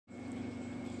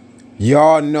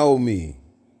Y'all know me.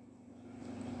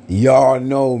 Y'all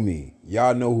know me.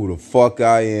 Y'all know who the fuck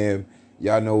I am.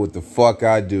 Y'all know what the fuck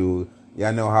I do.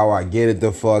 Y'all know how I get it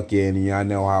the fuck in. And y'all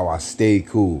know how I stay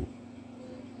cool.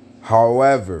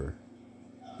 However,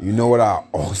 you know what I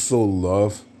also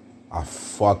love? I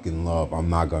fucking love, I'm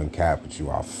not gonna cap with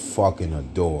you, I fucking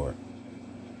adore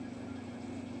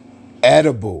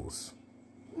edibles.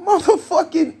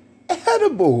 Motherfucking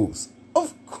edibles.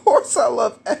 Of course I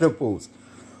love edibles.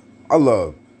 I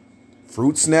love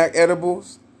fruit snack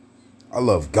edibles. I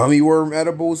love gummy worm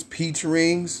edibles, peach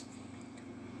rings,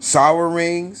 sour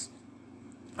rings.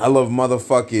 I love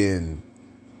motherfucking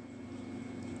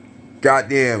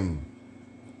goddamn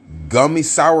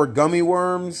sour gummy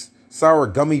worms, sour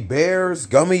gummy bears.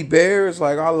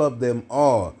 Like, I love them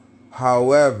all.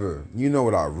 However, you know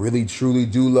what I really truly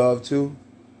do love too?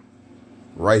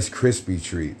 Rice Krispie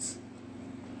treats.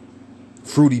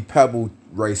 Fruity Pebble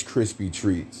Rice Krispie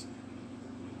treats.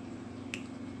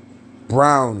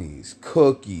 Brownies,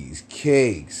 cookies,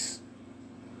 cakes,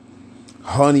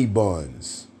 honey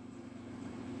buns,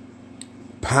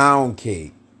 pound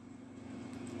cake,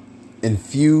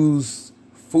 infused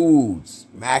foods,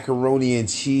 macaroni and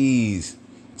cheese,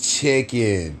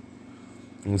 chicken,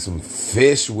 and some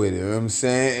fish with it, you know what I'm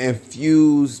saying?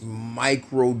 Infused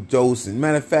micro dosing.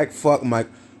 Matter of fact, fuck my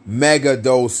mega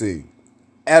dosing.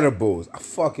 Edibles. I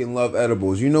fucking love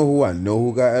edibles. You know who I know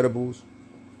who got edibles?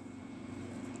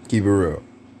 Keep it real.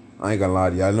 I ain't gonna lie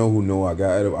to you. I know I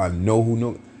got edibles. I know who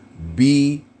know.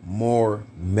 Be more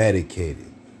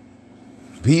medicated.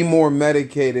 Be more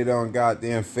medicated on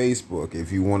goddamn Facebook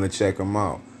if you want to check them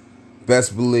out.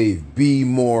 Best believe, be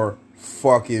more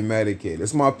fucking medicated.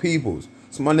 It's my peoples.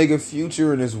 It's my nigga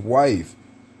Future and his wife,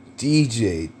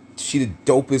 DJ. She the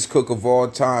dopest cook of all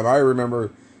time. I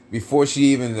remember before she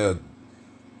even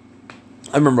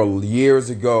I remember years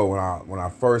ago when I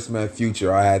first met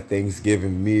Future, I had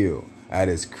Thanksgiving meal at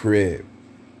his crib.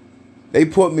 They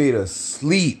put me to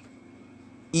sleep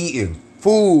eating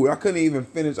food. I couldn't even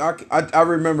finish. I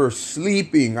remember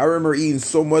sleeping. I remember eating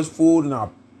so much food and I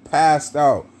passed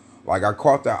out. Like I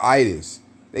caught the itis.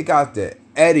 They got the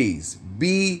Eddies.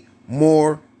 Be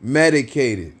more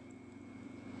medicated.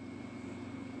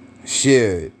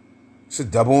 Shit. It's a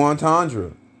double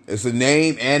entendre. It's a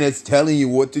name and it's telling you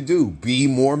what to do. Be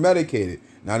more medicated.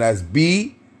 Now that's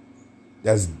B.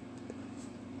 That's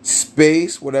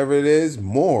space, whatever it is,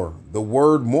 more. The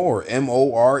word more.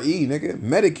 M-O-R-E, nigga.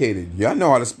 Medicated. Y'all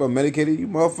know how to spell medicated. You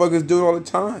motherfuckers do it all the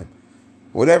time.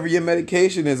 Whatever your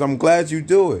medication is, I'm glad you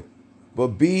do it. But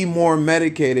Be More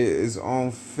Medicated is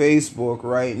on Facebook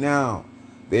right now.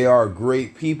 They are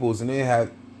great peoples and they have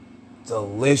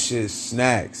delicious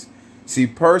snacks. See,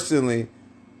 personally,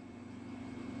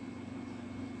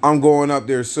 I'm going up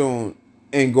there soon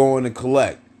and going to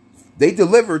collect. They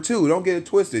deliver too. Don't get it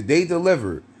twisted. They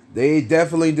deliver. They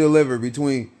definitely deliver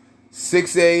between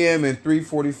 6 a.m. and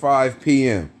 3:45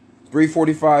 p.m.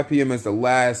 3:45 p.m. is the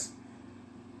last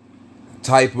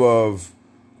type of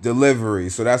delivery.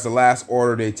 So that's the last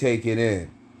order they take it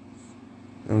in.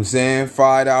 You know what I'm saying?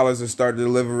 $5 to start the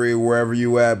delivery wherever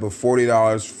you at, but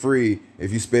 $40 free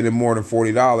if you spending more than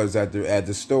 $40 at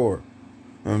the store. You know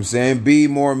what I'm saying? Be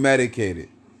more medicated.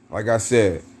 Like I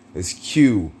said, it's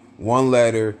Q. One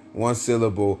letter, one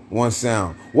syllable, one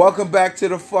sound. Welcome back to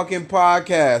the fucking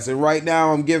podcast. And right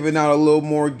now I'm giving out a little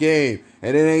more game.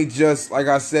 And it ain't just, like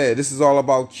I said, this is all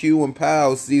about Q and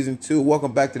Pals Season 2.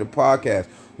 Welcome back to the podcast.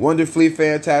 Wonderfully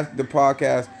fantastic, the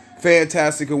podcast.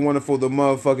 Fantastic and wonderful, the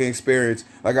motherfucking experience.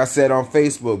 Like I said on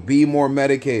Facebook, Be More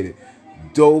Medicated.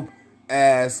 Dope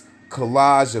ass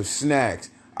collage of snacks.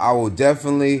 I will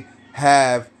definitely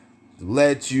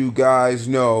let you guys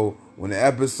know when the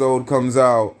episode comes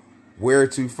out where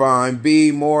to find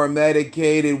Be More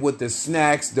Medicated with the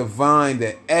snacks divine,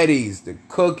 the Eddies, the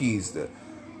cookies, the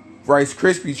Rice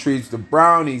Krispie treats, the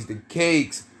brownies, the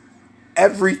cakes,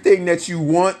 everything that you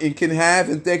want and can have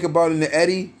and think about in the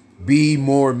Eddie. Be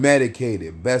More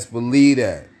Medicated. Best believe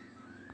that.